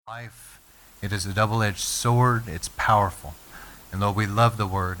life. It is a double-edged sword. It's powerful. And Lord, we love the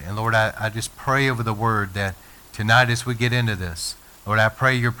word. And Lord, I just pray over the word that tonight as we get into this, Lord, I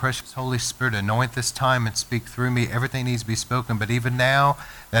pray your precious Holy Spirit anoint this time and speak through me. Everything needs to be spoken. But even now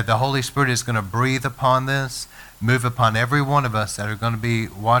that the Holy Spirit is going to breathe upon this, move upon every one of us that are going to be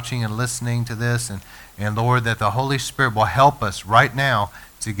watching and listening to this. And Lord, that the Holy Spirit will help us right now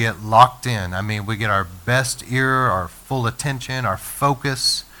to get locked in. I mean, we get our best ear, our full attention, our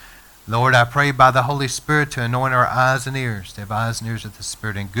focus. Lord, I pray by the Holy Spirit to anoint our eyes and ears, to have eyes and ears of the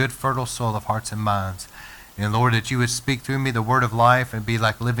Spirit, and good fertile soil of hearts and minds. And Lord, that you would speak through me the word of life and be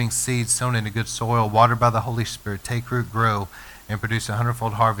like living seeds sown into good soil, watered by the Holy Spirit, take root, grow, and produce a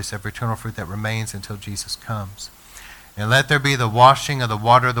hundredfold harvest of eternal fruit that remains until Jesus comes. And let there be the washing of the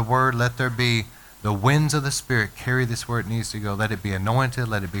water of the word. Let there be the winds of the Spirit carry this where it needs to go. Let it be anointed.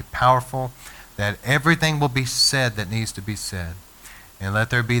 Let it be powerful. That everything will be said that needs to be said. And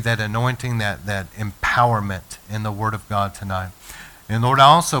let there be that anointing, that empowerment in the Word of God tonight. And Lord, I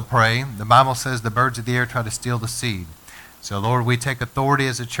also pray, the Bible says the birds of the air try to steal the seed. So Lord, we take authority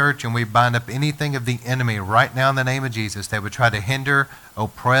as a church and we bind up anything of the enemy right now in the name of Jesus that would try to hinder,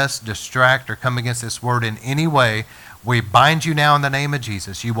 oppress, distract, or come against this word in any way. We bind you now in the name of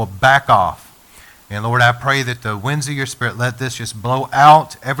Jesus. You will back off. And Lord, I pray that the winds of your Spirit, let this just blow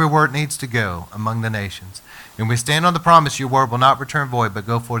out everywhere it needs to go among the nations. And we stand on the promise your word will not return void, but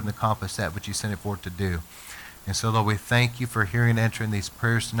go forward and accomplish that which you sent it forth to do. And so, Lord, we thank you for hearing and answering these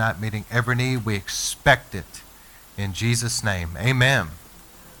prayers tonight, meeting every need. We expect it in Jesus' name. Amen.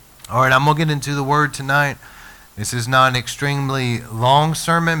 All right, I'm going to get into the word tonight. This is not an extremely long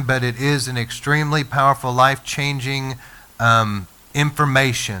sermon, but it is an extremely powerful, life-changing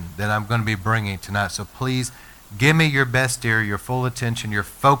information that I'm going to be bringing tonight. So please give me your best ear, your full attention, your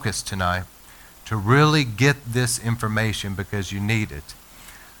focus tonight to really get this information because you need it.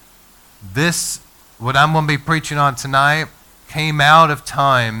 What I'm going to be preaching on tonight came out of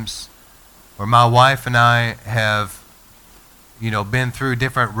times where my wife and I have, been through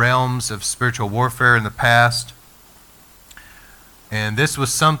different realms of spiritual warfare in the past. And this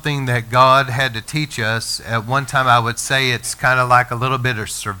was something that God had to teach us. At one time, I would say it's kind of like a little bit of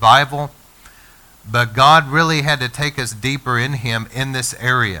survival. But God really had to take us deeper in Him in this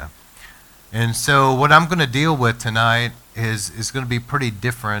area. And so what I'm going to deal with tonight is going to be pretty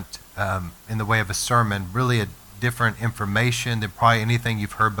different in the way of a sermon. Really a different information than probably anything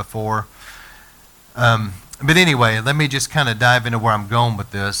you've heard before. But anyway, let me just kind of dive into where I'm going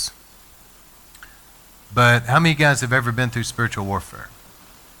with this. But how many of you guys have ever been through spiritual warfare?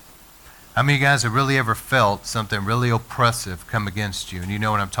 How many of you guys have really ever felt something really oppressive come against you? And you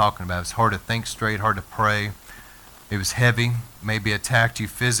know what I'm talking about. It's hard to think straight, hard to pray. It was heavy, maybe attacked you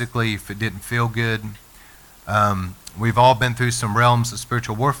physically if it didn't feel good. We've all been through some realms of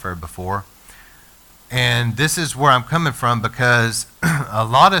spiritual warfare before. And this is where I'm coming from because a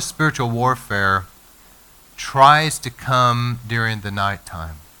lot of spiritual warfare tries to come during the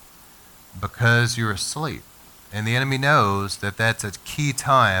nighttime because you're asleep. And the enemy knows that that's a key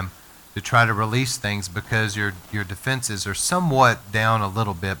time to try to release things because your defenses are somewhat down a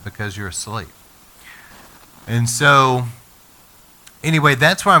little bit because you're asleep. And so, anyway,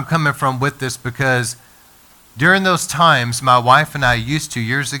 that's where I'm coming from with this because during those times, my wife and I used to,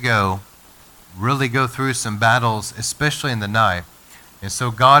 years ago, really go through some battles, especially in the night. And so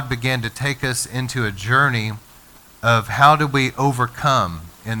God began to take us into a journey of how do we overcome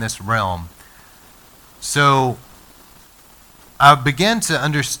in this realm. So I began to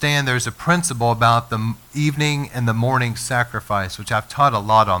understand there's a principle about the evening and the morning sacrifice, which I've taught a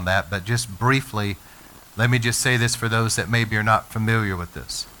lot on that, but just briefly, let me just say this for those that maybe are not familiar with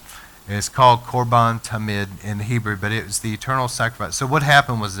this. It's called Korban Tamid in Hebrew, but it was the eternal sacrifice. So what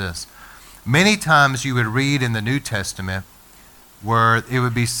happened was this. Many times you would read in the New Testament where it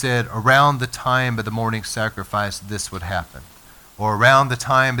would be said, around the time of the morning sacrifice, this would happen. Or around the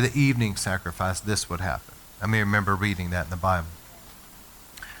time of the evening sacrifice, this would happen. I may remember reading that in the Bible.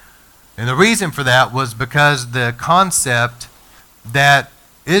 And the reason for that was because the concept that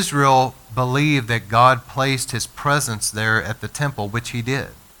Israel believed that God placed His presence there at the temple, which He did.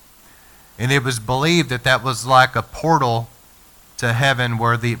 And it was believed that that was like a portal to heaven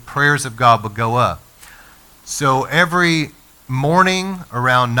where the prayers of God would go up. So every morning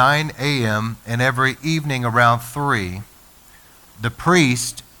around 9 a.m. and every evening around 3, the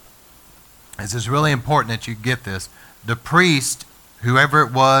priest, this is really important that you get this, the priest, whoever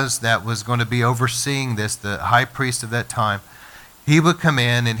it was that was going to be overseeing this, the high priest of that time, he would come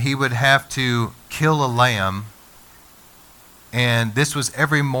in and he would have to kill a lamb, and this was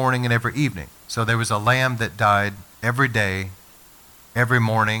every morning and every evening. So there was a lamb that died every day every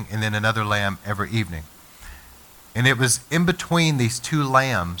morning and then another lamb every evening. And it was in between these two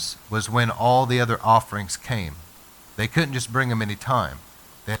lambs was when all the other offerings came. They couldn't just bring them any time.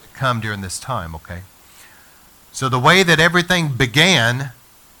 They had to come during this time, okay? So the way that everything began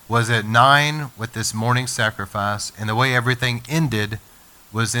was at 9 with this morning sacrifice, and the way everything ended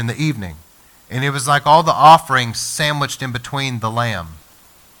was in the evening. And it was like all the offerings sandwiched in between the lamb.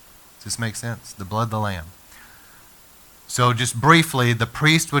 Does this make sense? The blood of the lamb. So just briefly, the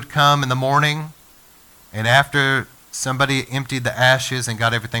priest would come in the morning, and after somebody emptied the ashes and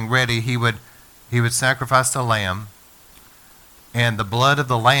got everything ready, he would sacrifice the lamb, and the blood of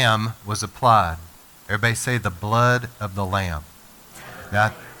the lamb was applied. Everybody say the blood of the lamb.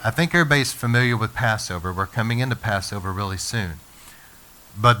 Now, I think everybody's familiar with Passover. We're coming into Passover really soon.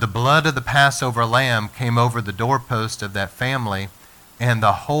 But the blood of the Passover lamb came over the doorpost of that family, and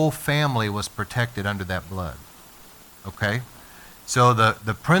the whole family was protected under that blood. Okay? So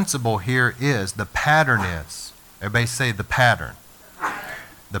the principle here is, the pattern is, everybody say the pattern.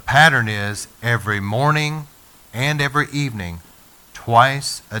 The pattern is every morning and every evening,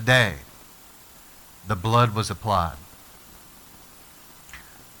 twice a day, the blood was applied.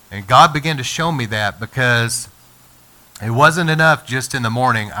 And God began to show me that, because it wasn't enough just in the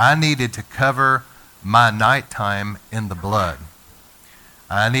morning. I needed to cover my nighttime in the blood.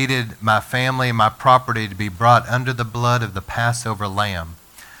 I needed my family and my property to be brought under the blood of the Passover lamb.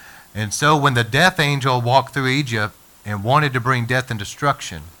 And so when the death angel walked through Egypt and wanted to bring death and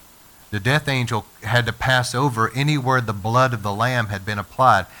destruction, the death angel had to pass over anywhere the blood of the lamb had been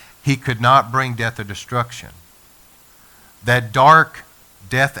applied. He could not bring death or destruction. That dark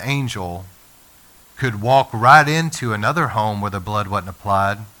death angel could walk right into another home where the blood wasn't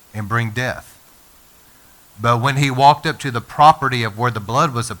applied and bring death. But when he walked up to the property of where the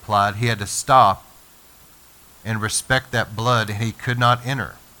blood was applied, he had to stop and respect that blood, and he could not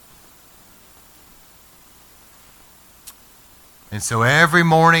enter. And so every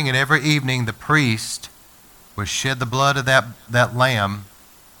morning and every evening, the priest would shed the blood of that lamb.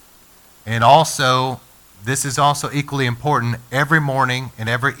 And also, this is also equally important, every morning and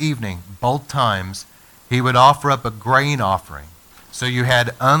every evening, both times, he would offer up a grain offering. So you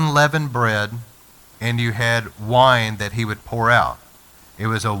had unleavened bread, and you had wine that he would pour out. It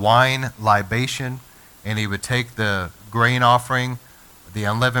was a wine libation, and he would take the grain offering, the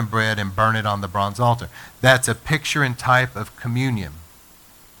unleavened bread, and burn it on the bronze altar. That's a picture and type of communion.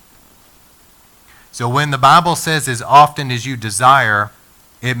 So when the Bible says as often as you desire,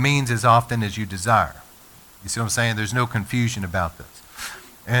 it means as often as you desire. You see what I'm saying? There's no confusion about this.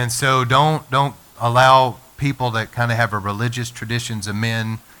 And so don't allow people that kind of have a religious traditions of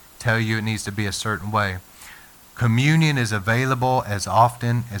men tell you it needs to be a certain way. Communion is available as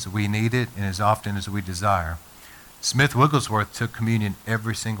often as we need it and as often as we desire. Smith Wigglesworth took communion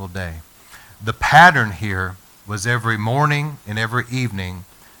every single day. The pattern here was every morning and every evening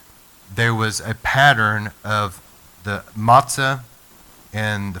there was a pattern of the matzah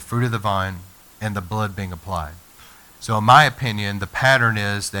and the fruit of the vine and the blood being applied. So in my opinion, the pattern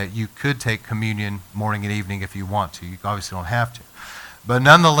is that you could take communion morning and evening if you want to. You obviously don't have to. But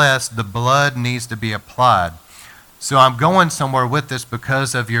nonetheless, the blood needs to be applied. So I'm going somewhere with this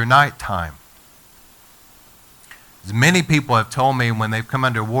because of your nighttime. As many people have told me when they've come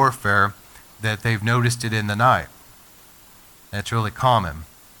under warfare that they've noticed it in the night. That's really common.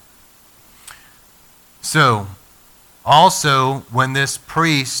 So, also, when this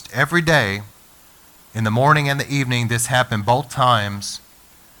priest, every day, in the morning and the evening, this happened both times,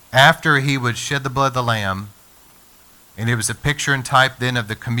 after he would shed the blood of the lamb, and it was a picture and type then of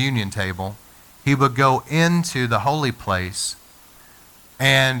the communion table, he would go into the holy place,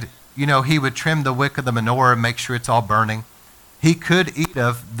 and he would trim the wick of the menorah and make sure it's all burning. He could eat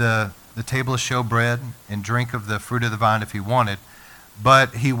of the table of showbread and drink of the fruit of the vine if he wanted,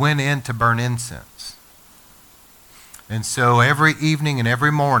 but he went in to burn incense. And so every evening and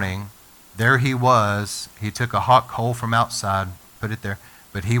every morning, there he was. He took a hot coal from outside, put it there,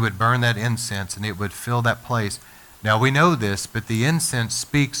 but he would burn that incense and it would fill that place. Now we know this, but the incense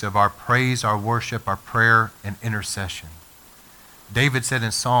speaks of our praise, our worship, our prayer, and intercession. David said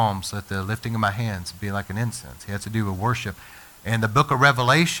in Psalms, let the lifting of my hands be like an incense. He had to do with worship. And the book of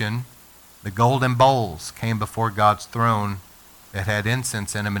Revelation, the golden bowls came before God's throne that had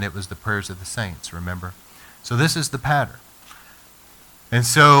incense in them, and it was the prayers of the saints, remember? So this is the pattern. And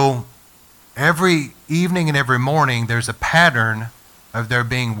so every evening and every morning, there's a pattern of there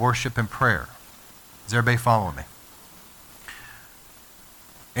being worship and prayer. Is everybody following me?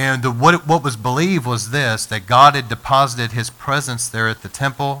 And what was believed was this, that God had deposited his presence there at the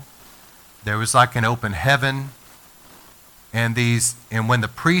temple. There was like an open heaven. And when the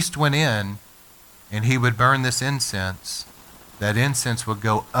priest went in and he would burn this incense, that incense would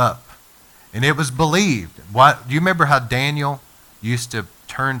go up. And it was believed. Do you remember how Daniel used to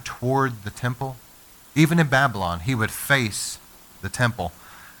turn toward the temple? Even in Babylon, he would face the temple.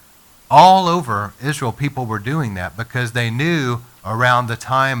 All over Israel, people were doing that because they knew around the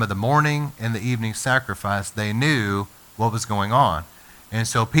time of the morning and the evening sacrifice, they knew what was going on. And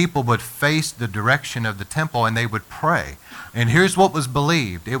so people would face the direction of the temple and they would pray. And here's what was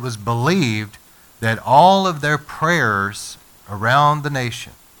believed. It was believed that all of their prayers around the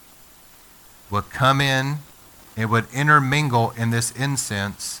nation would come in, it would intermingle in this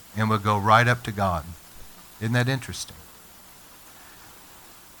incense, and would go right up to God. Isn't that interesting?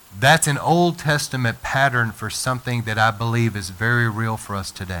 That's an Old Testament pattern for something that I believe is very real for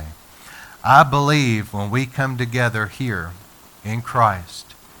us today. I believe when we come together here in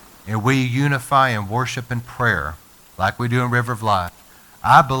Christ and we unify and worship in prayer like we do in River of Life,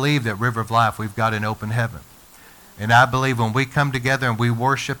 I believe that River of Life, we've got an open heaven. And I believe when we come together and we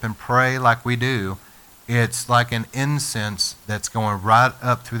worship and pray like we do, it's like an incense that's going right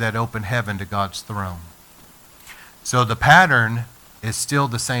up through that open heaven to God's throne. So the pattern is still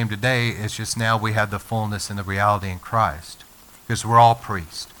the same today. It's just now we have the fullness and the reality in Christ because we're all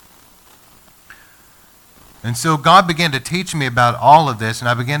priests. And so God began to teach me about all of this, and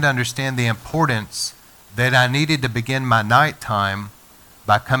I began to understand the importance that I needed to begin my nighttime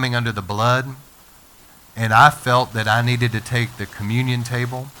by coming under the blood. And I felt that I needed to take the communion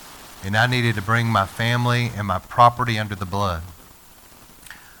table and I needed to bring my family and my property under the blood.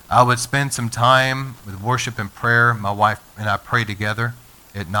 I would spend some time with worship and prayer. My wife and I pray together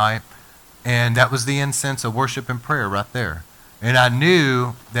at night. And that was the incense of worship and prayer right there. And I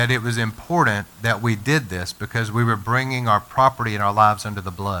knew that it was important that we did this because we were bringing our property and our lives under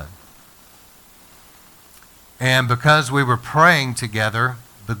the blood. And because we were praying together,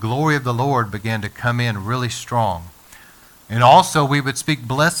 the glory of the Lord began to come in really strong. And also we would speak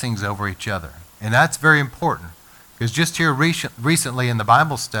blessings over each other. And that's very important. Because just here recently in the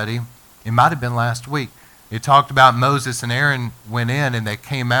Bible study, it might have been last week, it talked about Moses and Aaron went in and they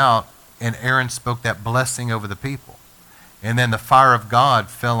came out and Aaron spoke that blessing over the people. And then the fire of God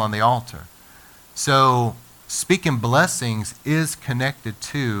fell on the altar. So speaking blessings is connected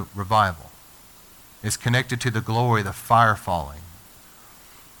to revival. It's connected to the glory, the fire falling.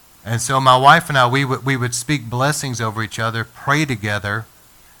 And so my wife and I, we would speak blessings over each other, pray together,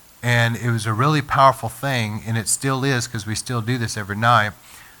 and it was a really powerful thing, and it still is because we still do this every night,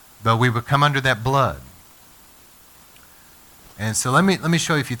 but we would come under that blood. And so let me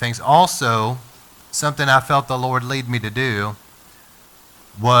show you a few things. Also, something I felt the Lord lead me to do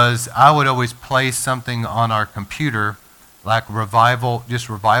was I would always play something on our computer like revival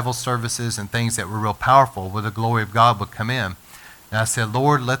services and things that were real powerful where the glory of God would come in. And I said,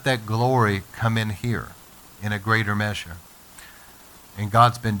 Lord, let that glory come in here in a greater measure. And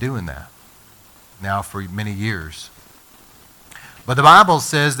God's been doing that now for many years. But the Bible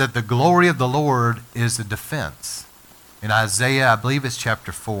says that the glory of the Lord is a defense. In Isaiah, I believe it's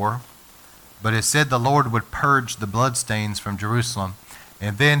chapter 4, but it said the Lord would purge the bloodstains from Jerusalem,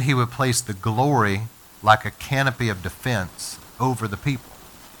 and then he would place the glory like a canopy of defense over the people.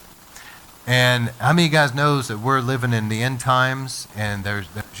 And how many of you guys knows that we're living in the end times, and there's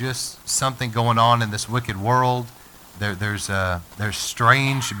just something going on in this wicked world. There's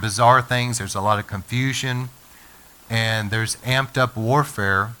strange, bizarre things. There's a lot of confusion, and there's amped up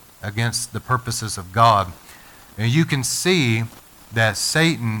warfare against the purposes of God. And you can see that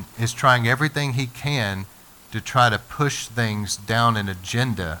Satan is trying everything he can to try to push things down an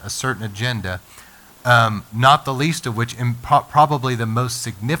agenda, a certain agenda, not the least of which, and probably the most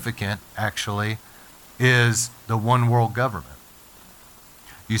significant, actually, is the one world government.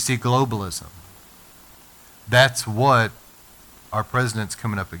 You see globalism. That's what our president's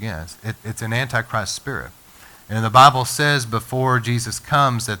coming up against. It's an antichrist spirit. And the Bible says before Jesus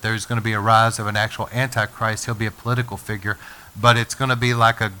comes that there's going to be a rise of an actual antichrist. He'll be a political figure, but it's going to be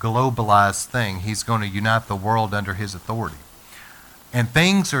like a globalized thing. He's going to unite the world under his authority. And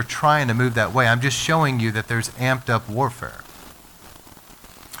things are trying to move that way. I'm just showing you that there's amped up warfare.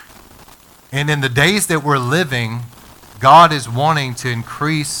 And in the days that we're living, God is wanting to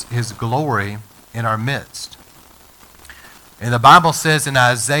increase his glory in our midst. And the Bible says in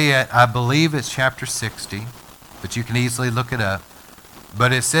Isaiah, I believe it's chapter 60, but you can easily look it up.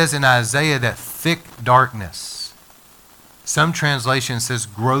 But it says in Isaiah that thick darkness. Some translation says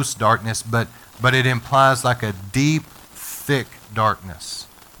gross darkness, but it implies like a deep, thick darkness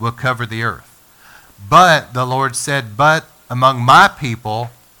will cover the earth. But the Lord said, but among my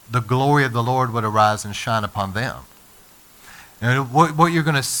people, the glory of the Lord would arise and shine upon them. And what you're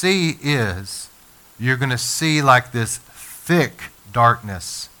going to see is, you're going to see like this thick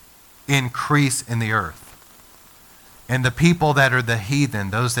darkness increase in the earth. And the people that are the heathen,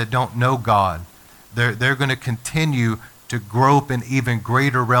 those that don't know God, they're going to continue to grope in even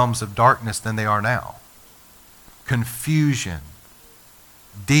greater realms of darkness than they are now. Confusion,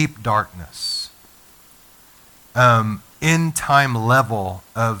 deep darkness, end time level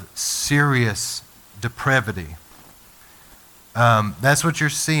of serious depravity. That's what you're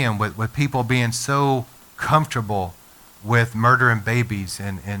seeing with people being so comfortable with murdering babies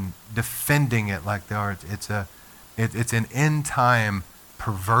and defending it like they are. It's an end time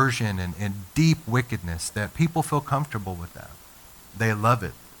perversion and deep wickedness that people feel comfortable with that. They love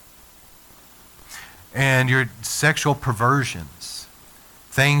it. And your sexual perversions,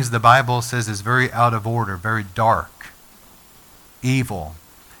 things the Bible says is very out of order, very dark, evil,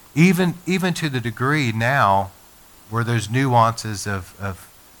 even to the degree now where there's nuances of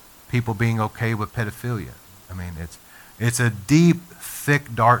people being okay with pedophilia. I mean, it's a deep,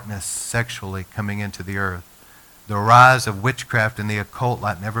 thick darkness sexually coming into the earth. The rise of witchcraft and the occult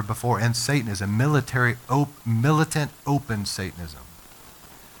like never before, and Satanism, militant open Satanism.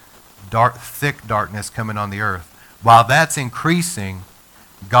 Dark, thick darkness coming on the earth. While that's increasing,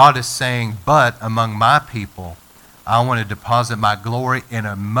 God is saying, but among my people, I want to deposit my glory in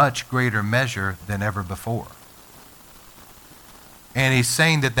a much greater measure than ever before. And he's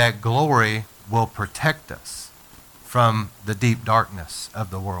saying that glory will protect us from the deep darkness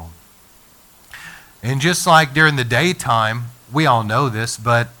of the world. And just like during the daytime, we all know this,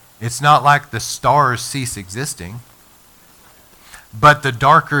 but it's not like the stars cease existing. But the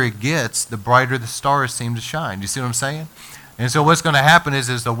darker it gets, the brighter the stars seem to shine. Do you see what I'm saying? And so what's going to happen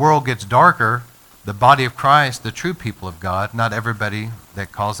is as the world gets darker, the body of Christ, the true people of God, not everybody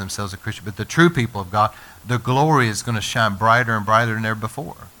that calls themselves a Christian, but the true people of God, the glory is going to shine brighter and brighter than ever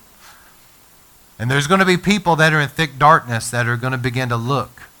before. And there's going to be people that are in thick darkness that are going to begin to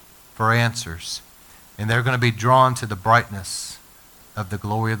look for answers. And they're going to be drawn to the brightness of the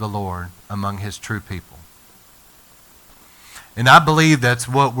glory of the Lord among his true people. And I believe that's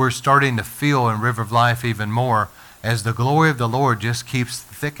what we're starting to feel in River of Life even more, as the glory of the Lord just keeps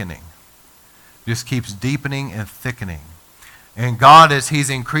thickening, just keeps deepening and thickening. And God, as he's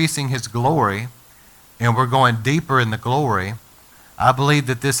increasing his glory, and we're going deeper in the glory, I believe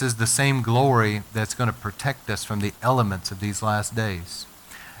that this is the same glory that's going to protect us from the elements of these last days.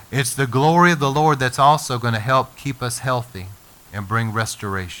 It's the glory of the Lord that's also going to help keep us healthy and bring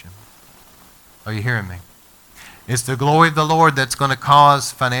restoration. Are you hearing me? It's the glory of the Lord that's going to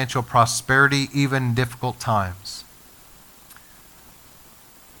cause financial prosperity even in difficult times.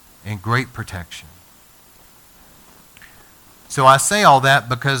 And great protection. So I say all that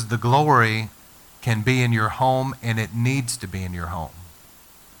because the glory can be in your home, and it needs to be in your home.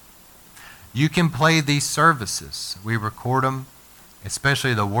 You can play these services. We record them,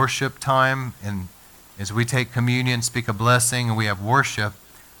 especially the worship time, and as we take communion, speak a blessing, and we have worship,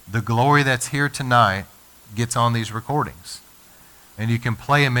 the glory that's here tonight gets on these recordings. And you can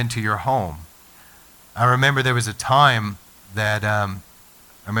play them into your home. I remember there was a time that, I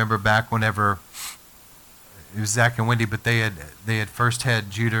remember back whenever, it was Zach and Wendy, but they had first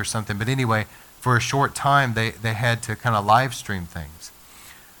had Judah or something. But anyway, for a short time, they had to kind of live stream things.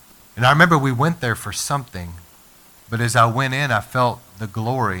 And I remember we went there for something, but as I went in, I felt the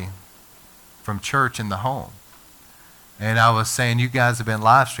glory from church in the home. And I was saying, you guys have been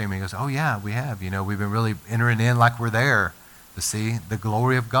live streaming. He goes, oh yeah, we have. You know, we've been really entering in like we're there. To see the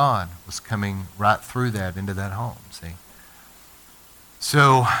glory of God was coming right through that into that home. See?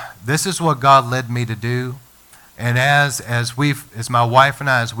 So this is what God led me to do. And as my wife and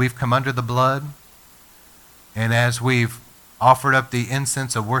I, as we've come under the blood, and as we've offered up the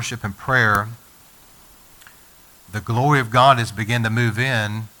incense of worship and prayer, the glory of God has begun to move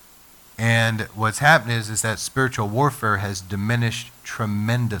in. And what's happened is that spiritual warfare has diminished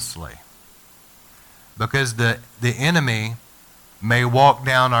tremendously. Because the enemy may walk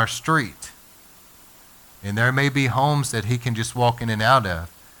down our street, and there may be homes that he can just walk in and out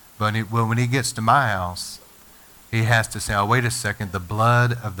of. But when he gets to my house, he has to say, oh, wait a second, the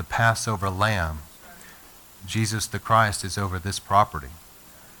blood of the Passover lamb, Jesus the Christ, is over this property.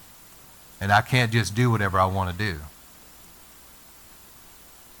 And I can't just do whatever I want to do.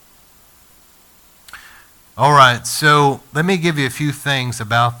 All right, so let me give you a few things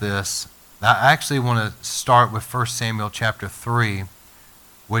about this. I actually want to start with 1 Samuel chapter 3,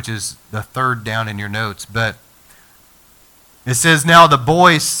 which is the third down in your notes. But it says, now the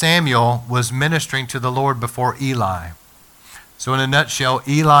boy Samuel was ministering to the Lord before Eli. So in a nutshell,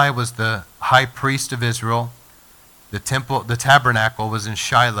 Eli was the high priest of Israel. The temple, the tabernacle was in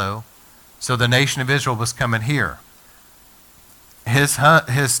Shiloh, so the nation of Israel was coming here.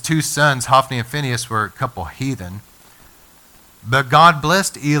 His two sons, Hophni and Phinehas, were a couple heathen. But God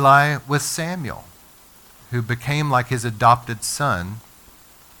blessed Eli with Samuel, who became like his adopted son,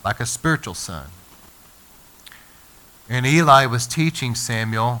 like a spiritual son. And Eli was teaching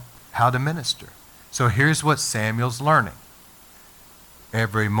Samuel how to minister. So here's what Samuel's learning.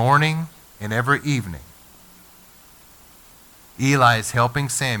 Every morning and every evening, Eli is helping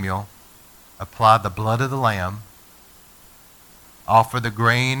Samuel apply the blood of the lamb, offer the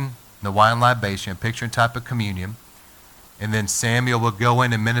grain, the wine libation, picture and type of communion, and then Samuel would go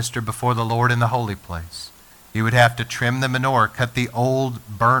in and minister before the Lord in the holy place. He would have to trim the menorah, cut the old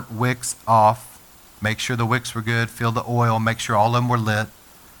burnt wicks off, make sure the wicks were good, fill the oil, make sure all of them were lit.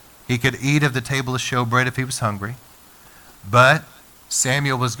 He could eat of the table of showbread if he was hungry. But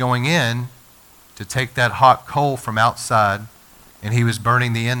Samuel was going in to take that hot coal from outside, and he was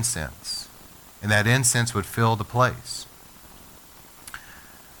burning the incense. And that incense would fill the place.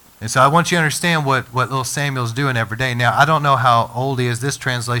 And so I want you to understand what little Samuel's doing every day. Now, I don't know how old he is. This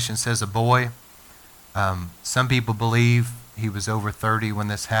translation says a boy. Some people believe he was over 30 when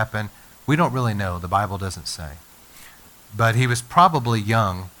this happened. We don't really know. The Bible doesn't say. But he was probably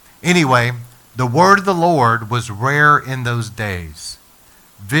young. Anyway, the word of the Lord was rare in those days.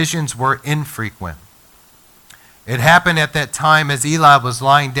 Visions were infrequent. It happened at that time as Eli was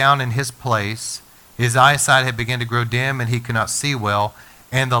lying down in his place. His eyesight had begun to grow dim and he could not see well.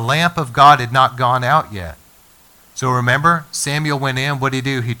 And the lamp of God had not gone out yet. So remember, Samuel went in. What did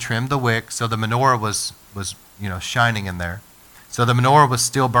he do? He trimmed the wick so the menorah was shining in there. So the menorah was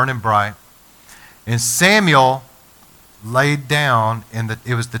still burning bright. And Samuel laid down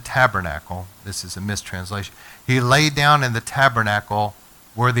it was the tabernacle. This is a mistranslation. He laid down in the tabernacle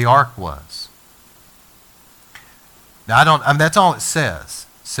where the ark was. Now that's all it says.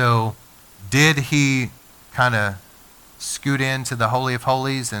 So did he kind of scoot into the Holy of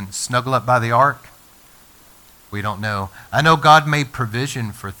Holies and snuggle up by the ark? We don't know. I know God made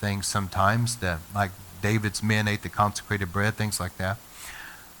provision for things sometimes, that like David's men ate the consecrated bread, things like that.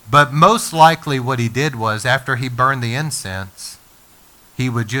 But most likely what he did was, after he burned the incense, he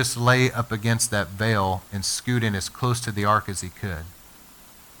would just lay up against that veil and scoot in as close to the ark as he could.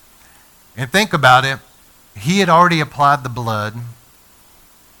 And think about it. He had already applied the blood.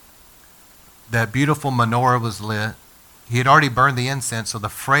 That beautiful menorah was lit. He had already burned the incense, so the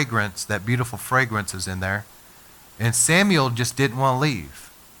fragrance, that beautiful fragrance is in there. And Samuel just didn't want to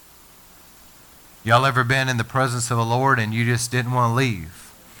leave. Y'all ever been in the presence of the Lord and you just didn't want to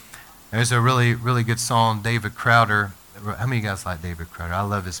leave? There's a really, really good song, David Crowder. How many of you guys like David Crowder? I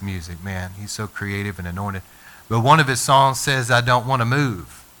love his music, man. He's so creative and anointed. But one of his songs says, I don't want to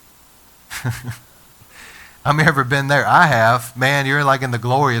move. How many ever been there? I have. Man, you're like in the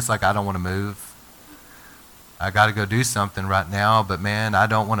glory. It's like, I don't want to move. I got to go do something right now, but man, I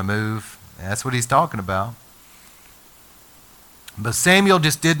don't want to move. That's what he's talking about. But Samuel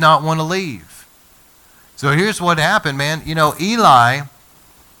just did not want to leave. So here's what happened, man. Eli,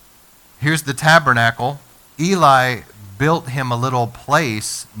 here's the tabernacle. Eli built him a little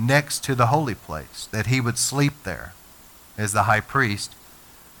place next to the holy place that he would sleep there as the high priest.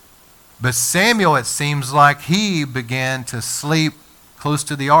 But Samuel, it seems like he began to sleep close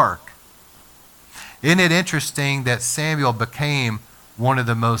to the ark. Isn't it interesting that Samuel became one of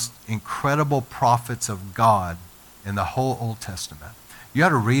the most incredible prophets of God in the whole Old Testament? You ought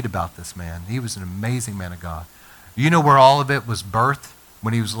to read about this man. He was an amazing man of God. You know where all of it was birthed?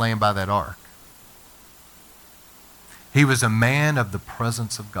 When he was laying by that ark. He was a man of the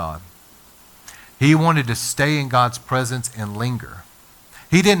presence of God. He wanted to stay in God's presence and linger.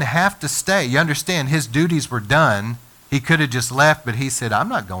 He didn't have to stay. You understand, his duties were done. He could have just left, but he said, I'm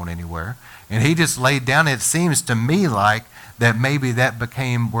not going anywhere. And he just laid down. It seems to me like that maybe that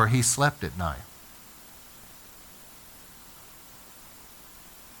became where he slept at night.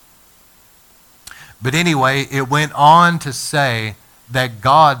 But anyway, it went on to say that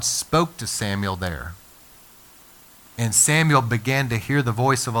God spoke to Samuel there. And Samuel began to hear the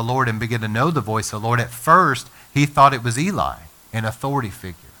voice of the Lord and began to know the voice of the Lord. At first, he thought it was Eli, an authority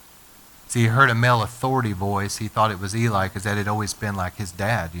figure. See, he heard a male authority voice. He thought it was Eli because that had always been like his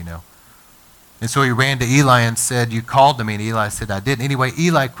dad, And so he ran to Eli and said, you called to me. And Eli said, I didn't. Anyway,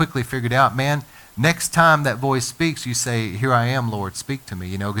 Eli quickly figured out, man, next time that voice speaks, you say, here I am, Lord, speak to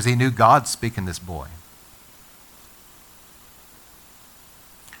me, because he knew God's speaking this boy.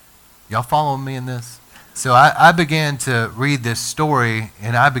 Y'all following me in this? So I began to read this story,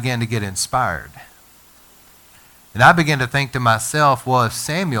 and I began to get inspired. And I began to think to myself, well, if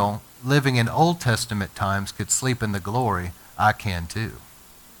Samuel, living in Old Testament times could sleep in the glory, I can too.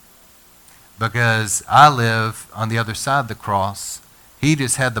 Because I live on the other side of the cross. He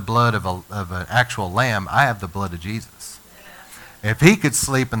just had the blood of an actual lamb. I have the blood of Jesus. If he could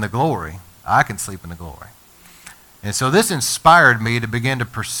sleep in the glory, I can sleep in the glory. And so this inspired me to begin to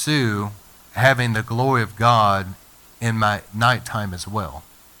pursue having the glory of God in my nighttime as well.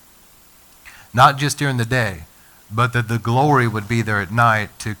 Not just during the day, but that the glory would be there at night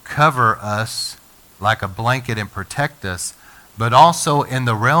to cover us like a blanket and protect us. But also in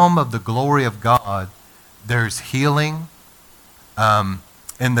the realm of the glory of God, there's healing.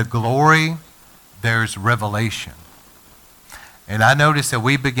 In the glory, there's revelation. And I noticed that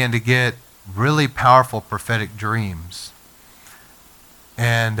we begin to get really powerful prophetic dreams.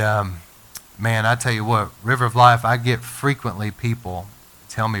 And man, I tell you what, River of Life, I get frequently people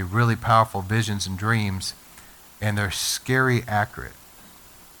tell me really powerful visions and dreams, and they're scary accurate.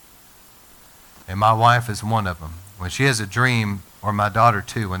 And my wife is one of them. When she has a dream, or my daughter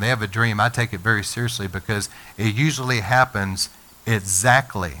too, when they have a dream, I take it very seriously because it usually happens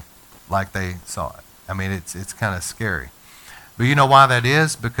exactly like they saw it. I mean, it's kind of scary. But you know why that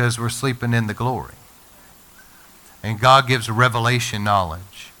is? Because we're sleeping in the glory. And God gives revelation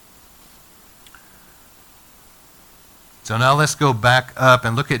knowledge. So now let's go back up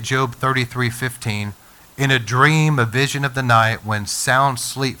and look at Job 33:15. In a dream, a vision of the night, when sound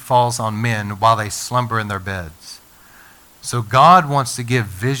sleep falls on men while they slumber in their beds. So God wants to give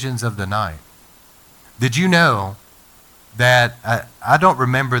visions of the night. Did you know that, I don't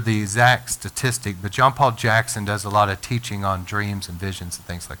remember the exact statistic, but John Paul Jackson does a lot of teaching on dreams and visions and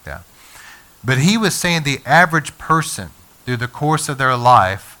things like that. But he was saying the average person through the course of their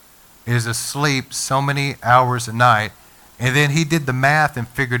life is asleep so many hours a night. And then he did the math and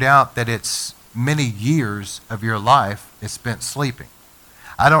figured out that it's many years of your life is spent sleeping.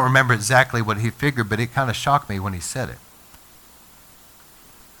 I don't remember exactly what he figured, but it kind of shocked me when he said it.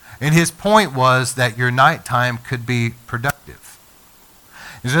 And his point was that your nighttime could be productive.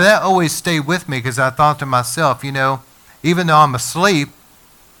 And so that always stayed with me because I thought to myself, you know, even though I'm asleep,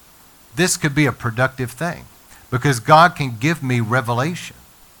 this could be a productive thing because God can give me revelation.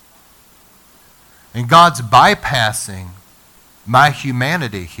 And God's bypassing my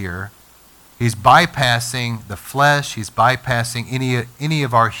humanity here. He's bypassing the flesh. He's bypassing any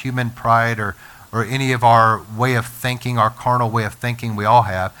of our human pride or any of our way of thinking, our carnal way of thinking we all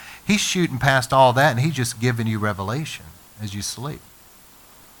have. He's shooting past all that, and he's just giving you revelation as you sleep.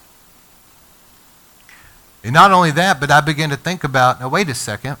 And not only that, but I begin to think about, now wait a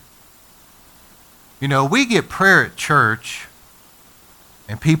second. You know, we get prayer at church,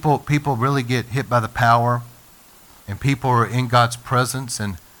 and people really get hit by the power, and people are in God's presence,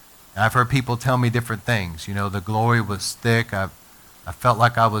 and I've heard people tell me different things. You know, the glory was thick. I felt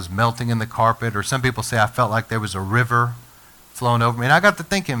like I was melting in the carpet. Or some people say I felt like there was a river flowing over me. And I got to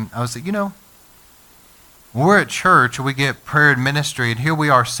thinking, I was like, you know, when we're at church, we get prayer and ministry, and here we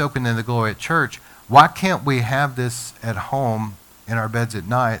are soaking in the glory at church. Why can't we have this at home in our beds at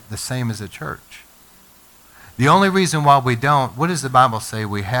night the same as at church? The only reason why we don't, what does the Bible say?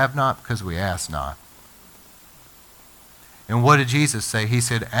 We have not because we ask not. And what did Jesus say? He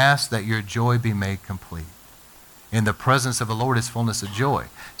said, ask that your joy be made complete. In the presence of the Lord is fullness of joy.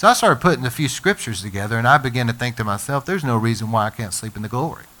 So I started putting a few scriptures together, and I began to think to myself, there's no reason why I can't sleep in the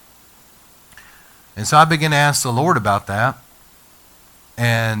glory. And so I began to ask the Lord about that,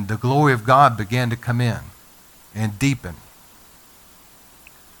 and the glory of God began to come in and deepen.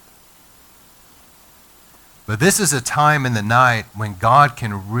 But this is a time in the night when God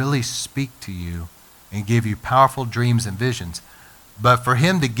can really speak to you and give you powerful dreams and visions. But for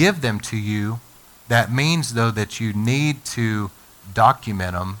him to give them to you, that means, though, that you need to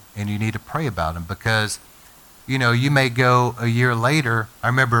document them and you need to pray about them because, you know, you may go a year later. I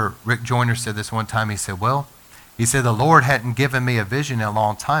remember Rick Joyner said this one time. He said, the Lord hadn't given me a vision in a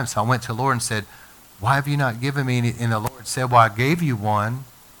long time. So I went to the Lord and said, why have you not given me any? And the Lord said, well, I gave you one.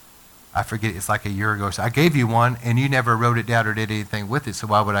 I forget, it's like a year ago. So I gave you one and you never wrote it down or did anything with it. So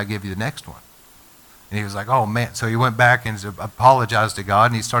why would I give you the next one? And he was like, oh, man. So he went back and apologized to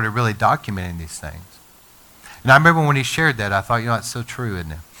God, and he started really documenting these things. And I remember when he shared that, I thought, you know, it's so true,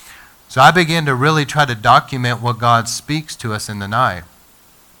 isn't it? So I began to really try to document what God speaks to us in the night.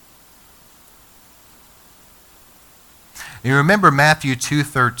 You remember Matthew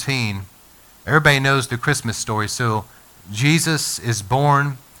 2:13. Everybody knows the Christmas story. So Jesus is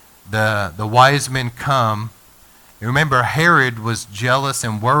born. The wise men come. You remember Herod was jealous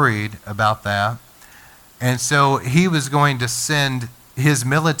and worried about that. And so he was going to send his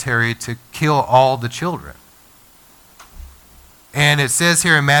military to kill all the children. And it says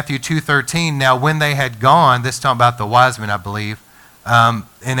here in Matthew 2:13, now when they had gone, this is talking about the wise men, I believe, an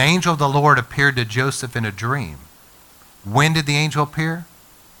angel of the Lord appeared to Joseph in a dream. When did the angel appear?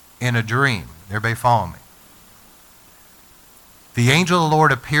 In a dream. Everybody follow me? The angel of the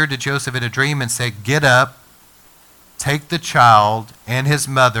Lord appeared to Joseph in a dream and said, get up, take the child and his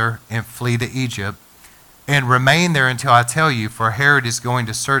mother and flee to Egypt and remain there until I tell you, for Herod is going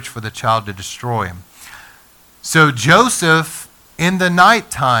to search for the child to destroy him. So Joseph, in the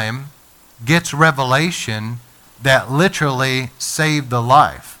nighttime, gets revelation that literally saved the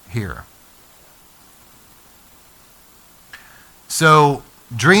life here. So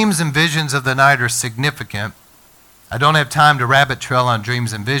dreams and visions of the night are significant. I don't have time to rabbit trail on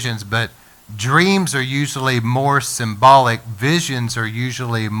dreams and visions, but dreams are usually more symbolic. Visions are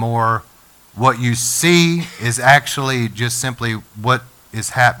usually more what you see is actually just simply what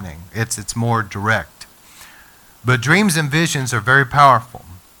is happening. It's more direct. But dreams and visions are very powerful.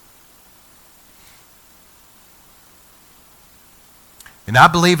 And I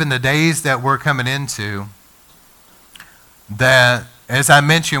believe in the days that we're coming into, that, as I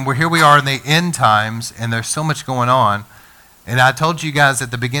mentioned, here we are in the end times, and there's so much going on. And I told you guys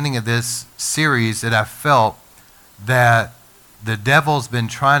at the beginning of this series that I felt that the devil's been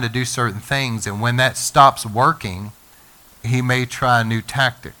trying to do certain things, and when that stops working, he may try new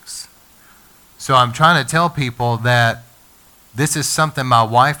tactics. So I'm trying to tell people that this is something my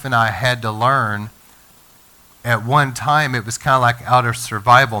wife and I had to learn. At one time, it was kind of like out of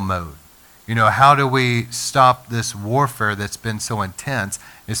survival mode. You know, how do we stop this warfare that's been so intense,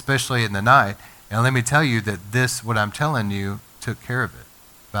 especially in the night? And let me tell you that this, what I'm telling you, took care of it.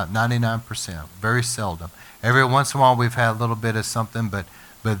 About 99%. Very seldom. Every once in a while we've had a little bit of something, but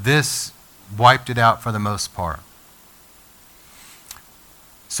this wiped it out for the most part.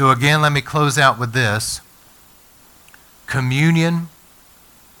 So again, let me close out with this. Communion,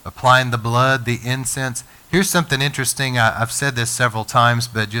 applying the blood, the incense. Here's something interesting. I've said this several times,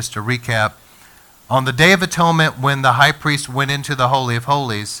 but just to recap. On the Day of Atonement, when the high priest went into the Holy of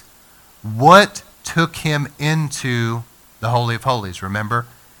Holies, what took him into the Holy of Holies? Remember?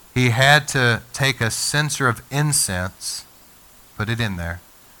 He had to take a censer of incense, put it in there,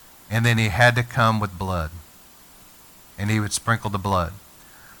 and then he had to come with blood. And he would sprinkle the blood.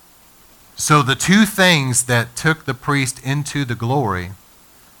 So the two things that took the priest into the glory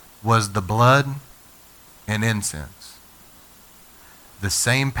was the blood and incense. The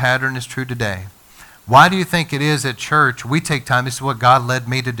same pattern is true today. Why do you think it is at church we take time, this is what God led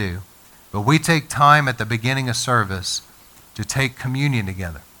me to do, but we take time at the beginning of service to take communion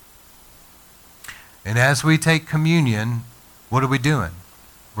together. And as we take communion, what are we doing?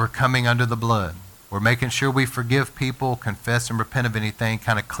 We're coming under the blood. We're making sure we forgive people, confess and repent of anything,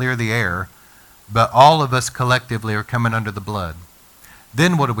 kind of clear the air, but all of us collectively are coming under the blood.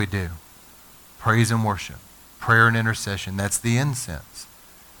 Then what do? Praise and worship, prayer and intercession. That's the incense.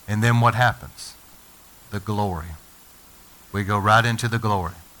 And then what happens? The glory. We go right into the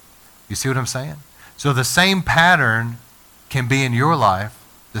glory. You see what I'm saying? So the same pattern can be in your life,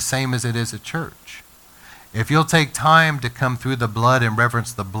 the same as it is at church. If you'll take time to come through the blood and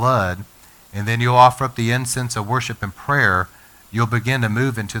reverence the blood, and then you'll offer up the incense of worship and prayer, you'll begin to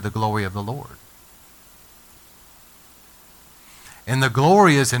move into the glory of the Lord. And the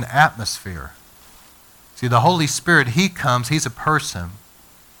glory is an atmosphere. See, the Holy Spirit, He comes, He's a person.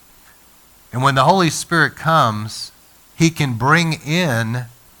 And when the Holy Spirit comes, He can bring in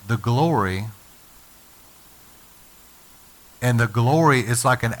the glory. And the glory is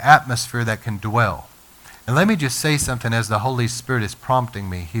like an atmosphere that can dwell. And let me just say something as the Holy Spirit is prompting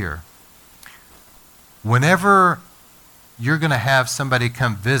me here. Whenever you're going to have somebody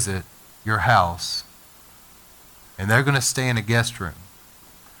come visit your house, and they're going to stay in a guest room,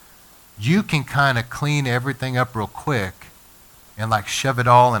 you can kind of clean everything up real quick and like shove it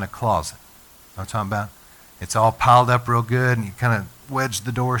all in a closet. You know what I'm talking about? It's all piled up real good, and you kind of wedge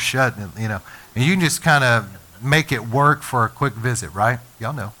the door shut, and and you can just kind of make it work for a quick visit, right?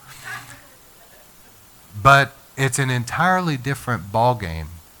 Y'all know. But it's an entirely different ball game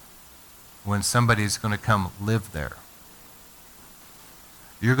when somebody's going to come live there.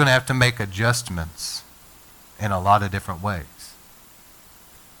 You're going to have to make adjustments in a lot of different ways.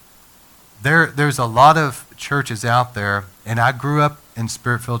 There's a lot of churches out there, and I grew up in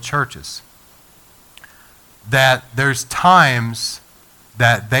Spirit-filled churches, that there's times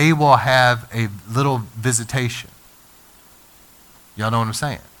that they will have a little visitation. Y'all know what I'm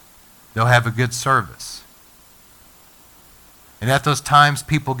saying? They'll have a good service. And at those times,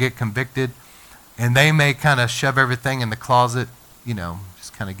 people get convicted, and they may kind of shove everything in the closet,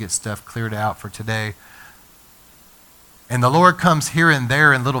 just kind of get stuff cleared out for today. And the Lord comes here and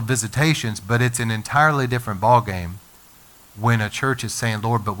there in little visitations, but it's an entirely different ballgame when a church is saying,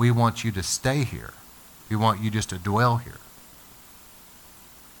 Lord, but we want you to stay here. We want you just to dwell here.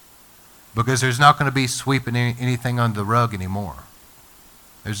 Because there's not going to be sweeping anything under the rug anymore.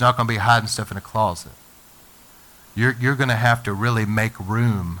 There's not going to be hiding stuff in a closet. You're going to have to really make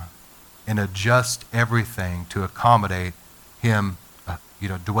room and adjust everything to accommodate him,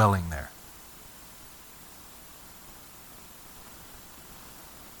 dwelling there.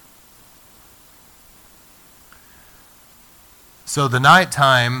 So the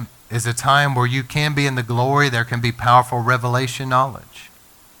nighttime is a time where you can be in the glory. There can be powerful revelation knowledge,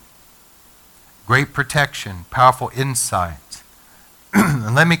 great protection, powerful insight.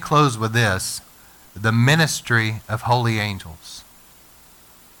 And let me close with this: the ministry of holy angels.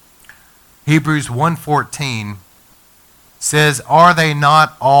 Hebrews 1:14 says, "Are they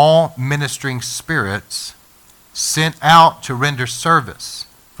not all ministering spirits sent out to render service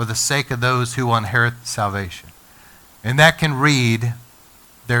for the sake of those who inherit salvation?" And that can read,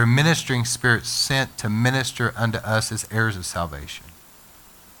 "They're ministering spirits sent to minister unto us as heirs of salvation."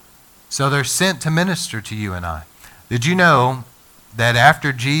 So they're sent to minister to you and I. Did you know that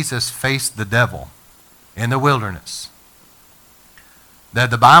after Jesus faced the devil in the wilderness,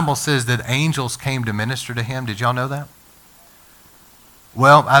 that the Bible says that angels came to minister to him? Did y'all know that?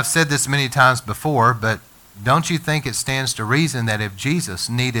 Well, I've said this many times before, but don't you think it stands to reason that if Jesus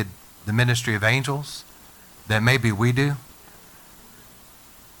needed the ministry of angels, that maybe we do?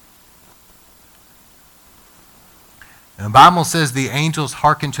 And the Bible says the angels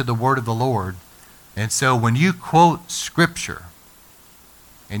hearken to the word of the Lord. And so when you quote Scripture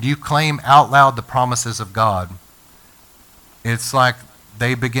and you claim out loud the promises of God, it's like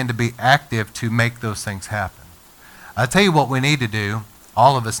they begin to be active to make those things happen. I tell you what we need to do.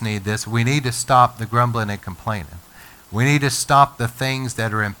 All of us need this. We need to stop the grumbling and complaining. We need to stop the things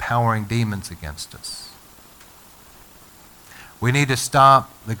that are empowering demons against us. We need to stop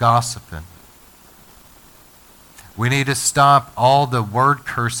the gossiping. We need to stop all the word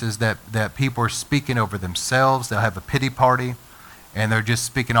curses that people are speaking over themselves. They'll have a pity party, and they're just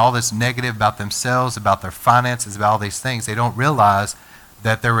speaking all this negative about themselves, about their finances, about all these things. They don't realize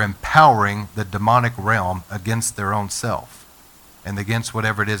that they're empowering the demonic realm against their own self and against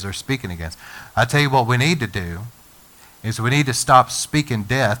whatever it is they're speaking against. I tell you what we need to do is we need to stop speaking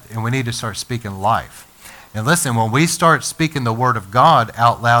death, and we need to start speaking life. And listen, when we start speaking the word of God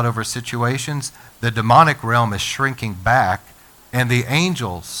out loud over situations, the demonic realm is shrinking back, and the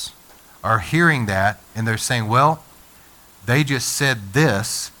angels are hearing that, and they're saying, well, they just said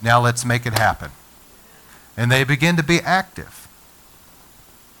this, now let's make it happen. And they begin to be active.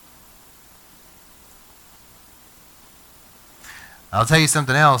 I'll tell you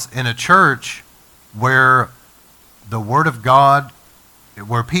something else. In a church where the word of God,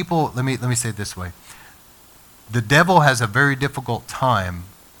 where people, let me say it this way. The devil has a very difficult time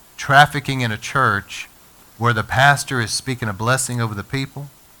trafficking in a church where the pastor is speaking a blessing over the people,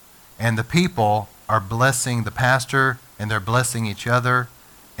 and the people are blessing the pastor, and they're blessing each other,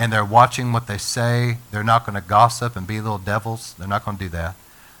 and they're watching what they say. They're not going to gossip and be little devils. They're not going to do that.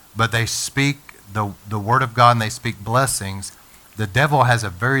 But they speak the word of God, and they speak blessings. The devil has a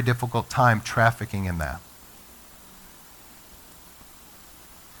very difficult time trafficking in that.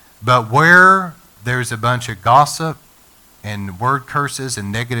 But where there's a bunch of gossip and word curses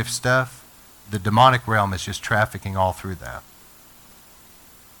and negative stuff, the demonic realm is just trafficking all through that.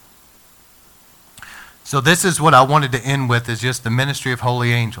 So this is what I wanted to end with, is just the ministry of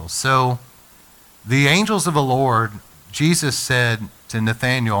holy angels. So the angels of the Lord, Jesus said to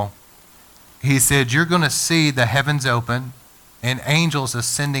Nathanael, he said, you're going to see the heavens open and angels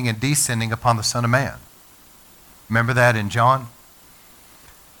ascending and descending upon the Son of Man. Remember that in John?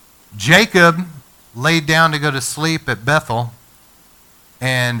 Jacob laid down to go to sleep at Bethel,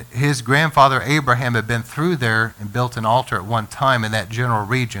 and his grandfather Abraham had been through there and built an altar at one time in that general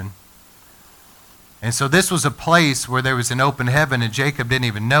region. And so this was a place where there was an open heaven, and Jacob didn't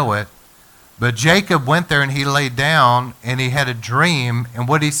even know it. But Jacob went there and he laid down and he had a dream, and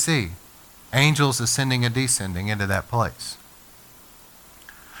what did he see? Angels ascending and descending into that place.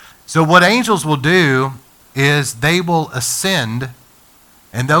 So what angels will do is they will ascend,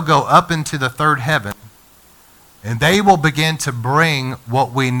 and they'll go up into the third heaven, and they will begin to bring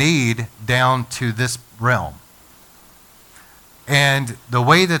what we need down to this realm. And the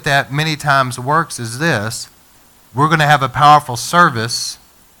way that many times works is this: we're going to have a powerful service,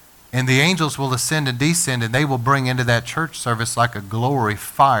 and the angels will ascend and descend, and they will bring into that church service like a glory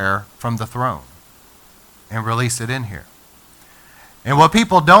fire from the throne and release it in here. And what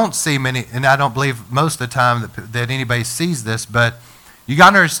people don't see many, and I don't believe most of the time that anybody sees this, but you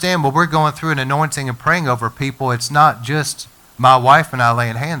got to understand when we're going through an anointing and praying over people, it's not just my wife and I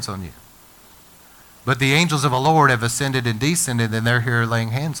laying hands on you. But the angels of the Lord have ascended and descended, and they're here laying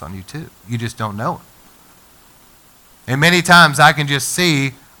hands on you too. You just don't know it. And many times I can just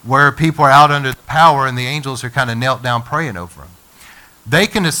see where people are out under the power and the angels are kind of knelt down praying over them. They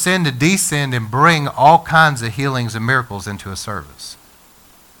can ascend and descend and bring all kinds of healings and miracles into a service.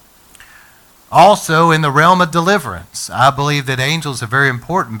 Also, in the realm of deliverance, I believe that angels are very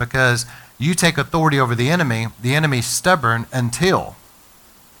important because you take authority over the enemy's stubborn until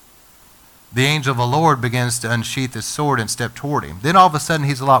the angel of the Lord begins to unsheath his sword and step toward him. Then all of a sudden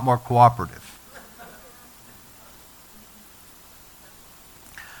he's a lot more cooperative.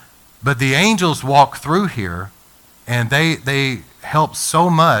 But the angels walk through here and they help so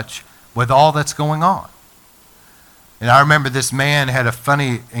much with all that's going on. And I remember this man had a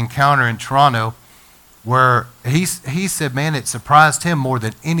funny encounter in Toronto where he said, man, it surprised him more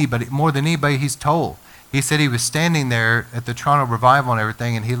than anybody he's told. He said he was standing there at the Toronto revival and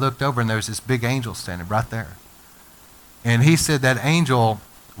everything, and he looked over and there was this big angel standing right there. And he said that angel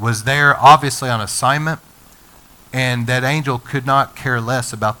was there obviously on assignment, and that angel could not care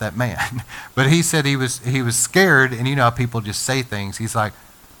less about that man. But he said he was scared, and you know how people just say things. He's like,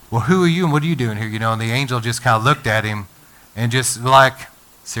 well, who are you and what are you doing here? You know, and the angel just kind of looked at him and just like,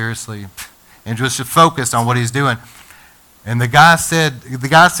 seriously, and just focused on what he's doing. And the guy said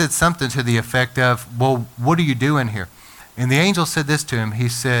something to the effect of, well, what are you doing here? And the angel said this to him. He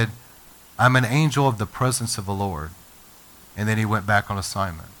said, I'm an angel of the presence of the Lord. And then he went back on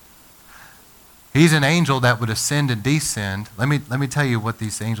assignment. He's an angel that would ascend and descend. Let me tell you what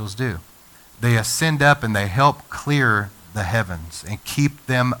these angels do. They ascend up and they help clear the heavens and keep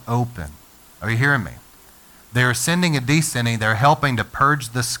them open. Are you hearing me? They're ascending and descending. They're helping to purge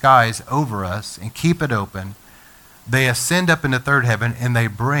the skies over us and keep it open. They ascend up into third heaven and they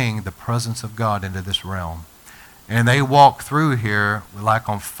bring the presence of God into this realm. And they walk through here like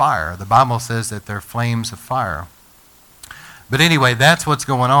on fire. The Bible says that they're flames of fire. But anyway, that's what's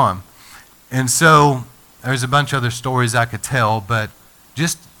going on. And so there's a bunch of other stories I could tell, but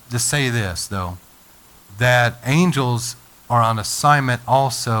just to say this, though, that angels are on assignment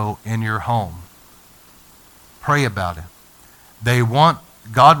also in your home. Pray about it.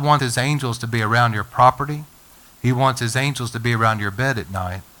 God wants his angels to be around your property. He wants his angels to be around your bed at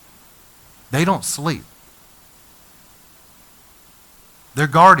night. They don't sleep. They're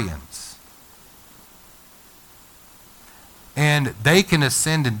guardians. And they can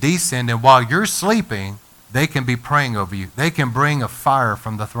ascend and descend, and while you're sleeping, they can be praying over you. They can bring a fire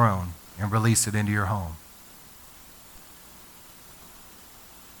from the throne and release it into your home.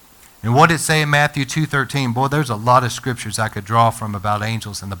 And what did it say in Matthew 2:13? Boy, there's a lot of scriptures I could draw from about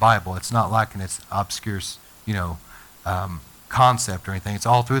angels in the Bible. It's not like an obscure, concept or anything. It's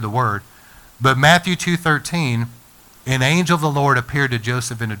all through the Word. But Matthew 2:13, an angel of the Lord appeared to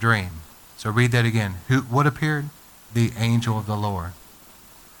Joseph in a dream. So read that again. What appeared? The angel of the Lord.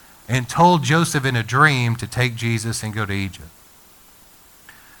 And told Joseph in a dream to take Jesus and go to Egypt.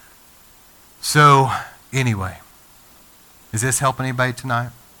 So, anyway, does this help anybody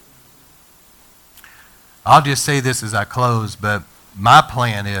tonight? I'll just say this as I close, but my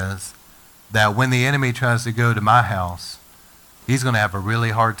plan is that when the enemy tries to go to my house, he's going to have a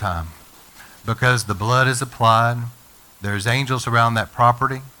really hard time because the blood is applied. There's angels around that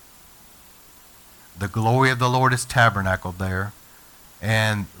property. The glory of the Lord is tabernacled there.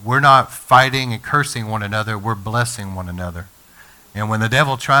 And we're not fighting and cursing one another. We're blessing one another. And when the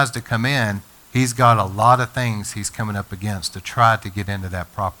devil tries to come in, he's got a lot of things he's coming up against to try to get into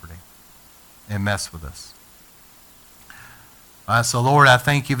that property and mess with us. So, Lord, I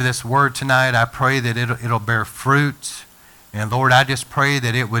thank you for this word tonight. I pray that it'll bear fruit. And, Lord, I just pray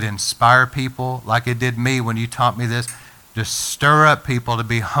that it would inspire people like it did me when you taught me this. Just stir up people to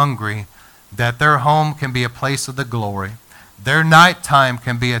be hungry, that their home can be a place of the glory. Their nighttime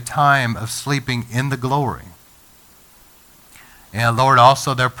can be a time of sleeping in the glory. And, Lord,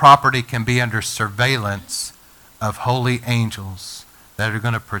 also their property can be under surveillance of holy angels that are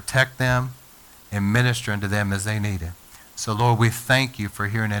going to protect them and minister unto them as they need it. So, Lord, we thank you for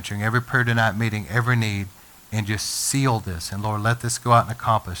hearing and answering every prayer tonight, meeting every need, and just seal this. And, Lord, let this go out and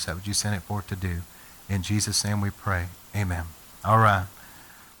accomplish that which you sent it forth to do. In Jesus' name we pray. Amen. All right.